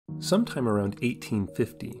Sometime around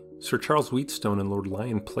 1850, Sir Charles Wheatstone and Lord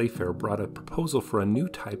Lyon Playfair brought a proposal for a new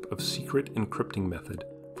type of secret encrypting method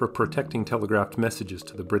for protecting telegraphed messages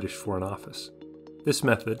to the British Foreign Office. This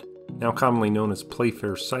method, now commonly known as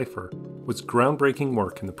Playfair Cipher, was groundbreaking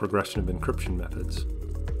work in the progression of encryption methods.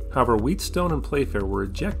 However, Wheatstone and Playfair were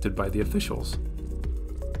rejected by the officials.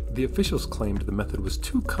 The officials claimed the method was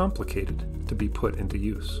too complicated to be put into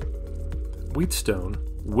use. Wheatstone,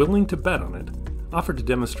 willing to bet on it, offered to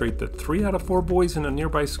demonstrate that 3 out of 4 boys in a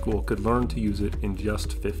nearby school could learn to use it in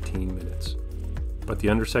just 15 minutes. But the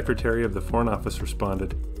Undersecretary of the Foreign Office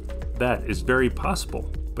responded, "That is very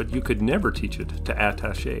possible, but you could never teach it to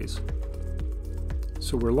attachés."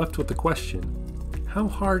 So we're left with the question, how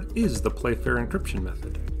hard is the Playfair encryption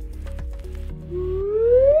method?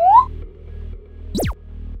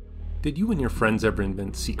 Did you and your friends ever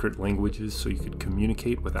invent secret languages so you could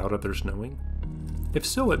communicate without others knowing? If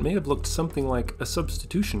so, it may have looked something like a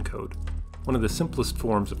substitution code, one of the simplest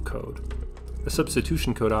forms of code. A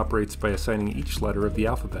substitution code operates by assigning each letter of the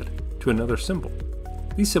alphabet to another symbol.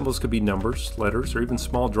 These symbols could be numbers, letters, or even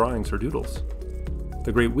small drawings or doodles.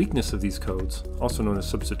 The great weakness of these codes, also known as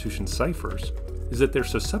substitution ciphers, is that they're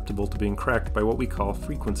susceptible to being cracked by what we call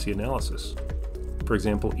frequency analysis. For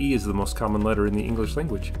example, E is the most common letter in the English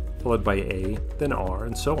language, followed by A, then R,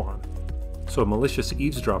 and so on. So a malicious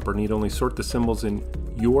eavesdropper need only sort the symbols in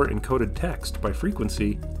your encoded text by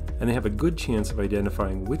frequency, and they have a good chance of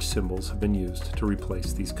identifying which symbols have been used to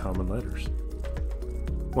replace these common letters.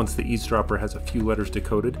 Once the eavesdropper has a few letters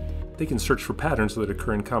decoded, they can search for patterns that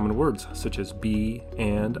occur in common words, such as be,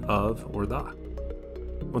 and, of, or the.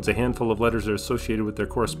 Once a handful of letters are associated with their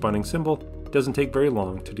corresponding symbol, it doesn't take very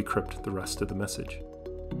long to decrypt the rest of the message.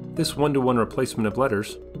 This one-to-one replacement of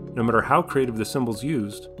letters, no matter how creative the symbols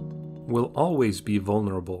used, will always be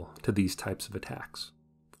vulnerable to these types of attacks.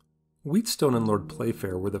 Wheatstone and Lord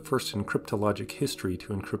Playfair were the first in cryptologic history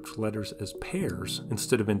to encrypt letters as pairs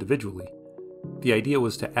instead of individually. The idea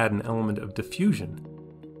was to add an element of diffusion,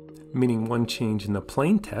 meaning one change in the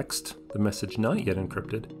plain text, the message not yet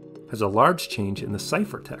encrypted, has a large change in the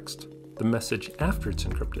cipher text, the message after it's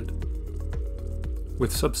encrypted.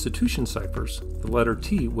 With substitution ciphers, the letter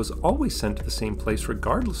T was always sent to the same place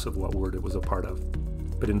regardless of what word it was a part of.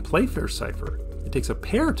 But in Playfair Cipher, it takes a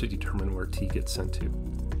pair to determine where T gets sent to.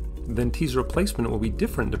 Then T's replacement will be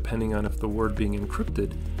different depending on if the word being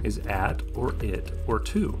encrypted is at, or it, or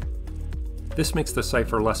to. This makes the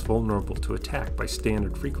cipher less vulnerable to attack by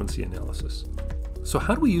standard frequency analysis. So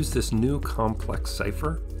how do we use this new complex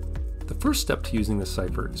cipher? The first step to using the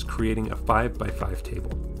cipher is creating a 5x5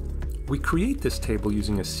 table. We create this table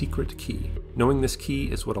using a secret key, knowing this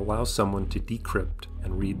key is what allows someone to decrypt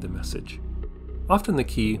and read the message. Often the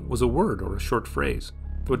key was a word or a short phrase,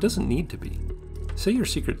 though it doesn't need to be. Say your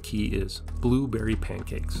secret key is blueberry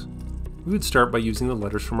pancakes. We would start by using the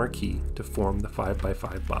letters from our key to form the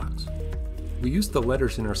 5x5 box. We use the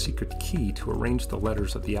letters in our secret key to arrange the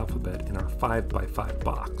letters of the alphabet in our 5x5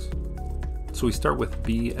 box. So we start with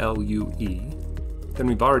B, L, U, E. Then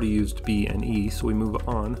we've already used B and E, so we move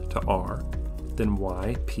on to R. Then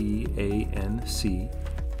Y, P, A, N, C.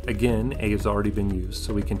 Again, A has already been used,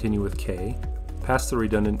 so we continue with K, past the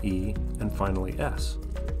redundant E, and finally S.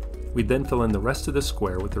 We then fill in the rest of the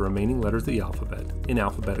square with the remaining letters of the alphabet in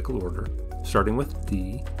alphabetical order, starting with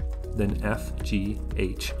D, then F, G,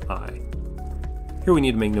 H, I. Here we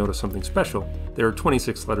need to make note of something special. There are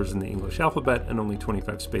 26 letters in the English alphabet and only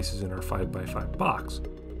 25 spaces in our 5x5 box.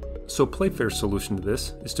 So Playfair's solution to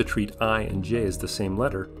this is to treat I and J as the same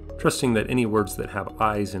letter, trusting that any words that have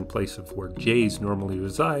I's in place of where J's normally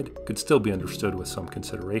reside could still be understood with some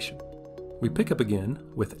consideration. We pick up again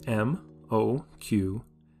with M, O, Q,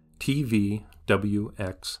 T, V, W,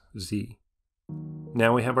 X, Z.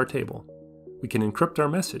 Now we have our table. We can encrypt our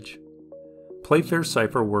message. Playfair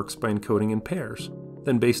Cipher works by encoding in pairs.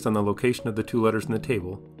 Then based on the location of the 2 letters in the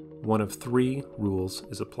table, one of 3 rules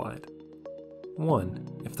is applied.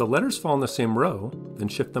 1. If the letters fall in the same row, then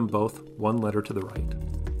shift them both 1 letter to the right.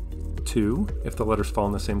 2. If the letters fall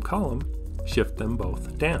in the same column, shift them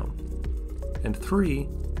both down. And 3.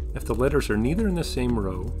 If the letters are neither in the same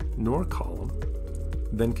row nor column,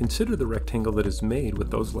 then consider the rectangle that is made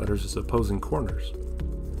with those letters as opposing corners,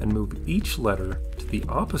 and move each letter to the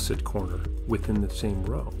opposite corner within the same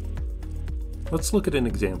row. Let's look at an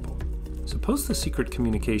example. Suppose the secret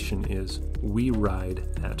communication is, "We ride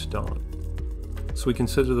at dawn." So we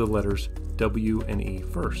consider the letters W and E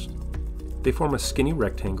first. They form a skinny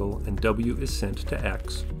rectangle, and W is sent to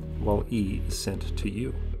X, while E is sent to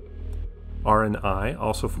U. R and I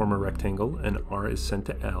also form a rectangle, and R is sent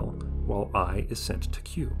to L, while I is sent to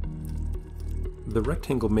Q. the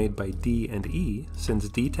rectangle made by D and E sends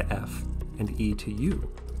D to F and E to U,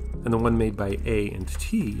 and the one made by A and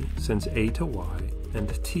T sends A to Y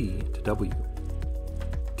and T to W.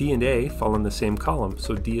 D and A fall in the same column,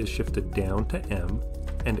 so D is shifted down to M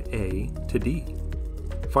and A to D.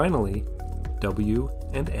 Finally, W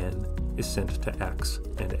and N is sent to X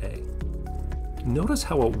and A. Notice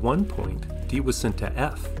how at one point D was sent to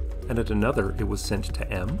F, and at another it was sent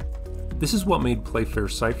to M. This is what made Playfair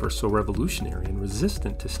Cipher so revolutionary and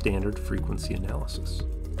resistant to standard frequency analysis.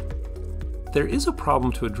 There is a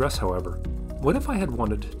problem to address, however. What if I had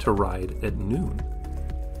wanted to ride at noon?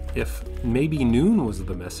 If maybe noon was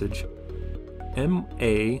the message,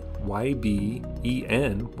 MAYBEN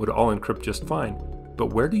would all encrypt just fine,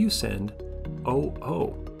 but where do you send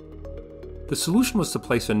OO? The solution was to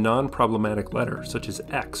place a non-problematic letter, such as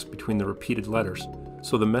X, between the repeated letters,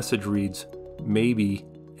 so the message reads maybe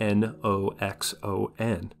NOXON,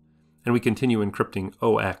 and we continue encrypting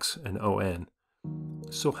OX and ON.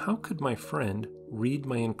 So how could my friend read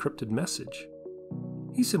my encrypted message?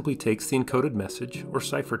 He simply takes the encoded message or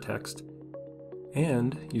ciphertext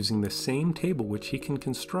and, using the same table which he can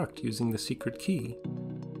construct using the secret key,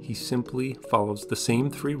 he simply follows the same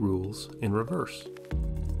 3 rules in reverse.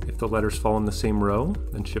 If the letters fall in the same row,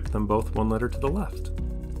 then shift them both 1 letter to the left.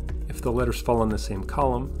 If the letters fall in the same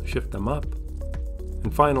column, shift them up.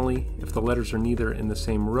 And finally, if the letters are neither in the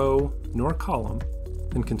same row nor column,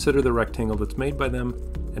 then consider the rectangle that's made by them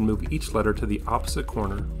and move each letter to the opposite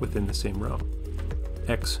corner within the same row.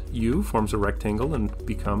 XU forms a rectangle and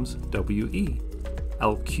becomes WE.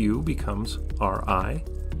 LQ becomes RI.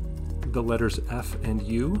 The letters F and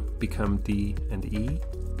U become D and E.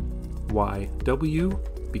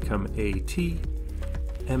 YW become AT.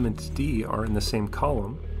 M and D are in the same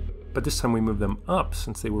column, but this time we move them up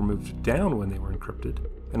since they were moved down when they were encrypted,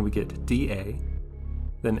 and we get DA.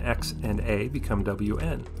 Then X and A become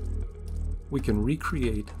WN. We can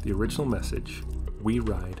recreate the original message, "We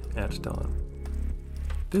ride at dawn."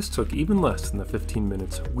 This took even less than the 15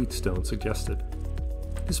 minutes Wheatstone suggested.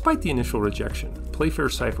 Despite the initial rejection, Playfair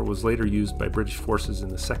Cipher was later used by British forces in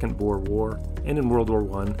the Second Boer War and in World War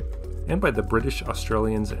I, and by the British,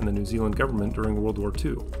 Australians, and the New Zealand government during World War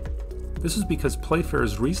II. This is because Playfair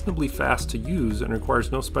is reasonably fast to use and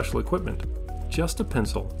requires no special equipment, just a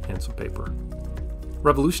pencil and some paper.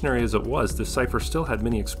 Revolutionary as it was, this cipher still had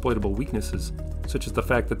many exploitable weaknesses, such as the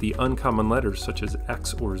fact that the uncommon letters such as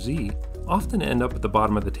X or Z often end up at the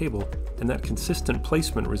bottom of the table, and that consistent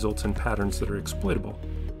placement results in patterns that are exploitable,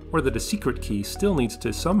 or that a secret key still needs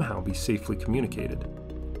to somehow be safely communicated.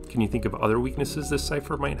 Can you think of other weaknesses this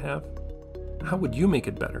cipher might have? How would you make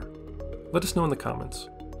it better? Let us know in the comments.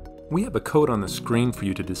 We have a code on the screen for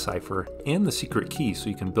you to decipher and the secret key so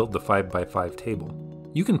you can build the 5x5 table.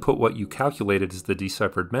 You can put what you calculated as the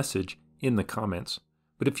deciphered message in the comments,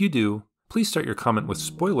 but if you do, please start your comment with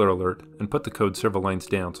spoiler alert and put the code several lines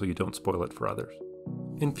down so you don't spoil it for others.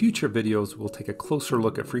 In future videos, we'll take a closer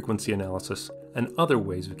look at frequency analysis and other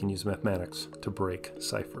ways we can use mathematics to break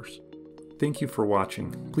ciphers. Thank you for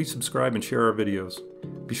watching. Please subscribe and share our videos.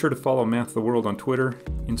 Be sure to follow Math the World on Twitter,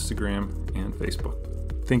 Instagram, and Facebook.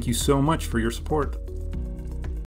 Thank you so much for your support.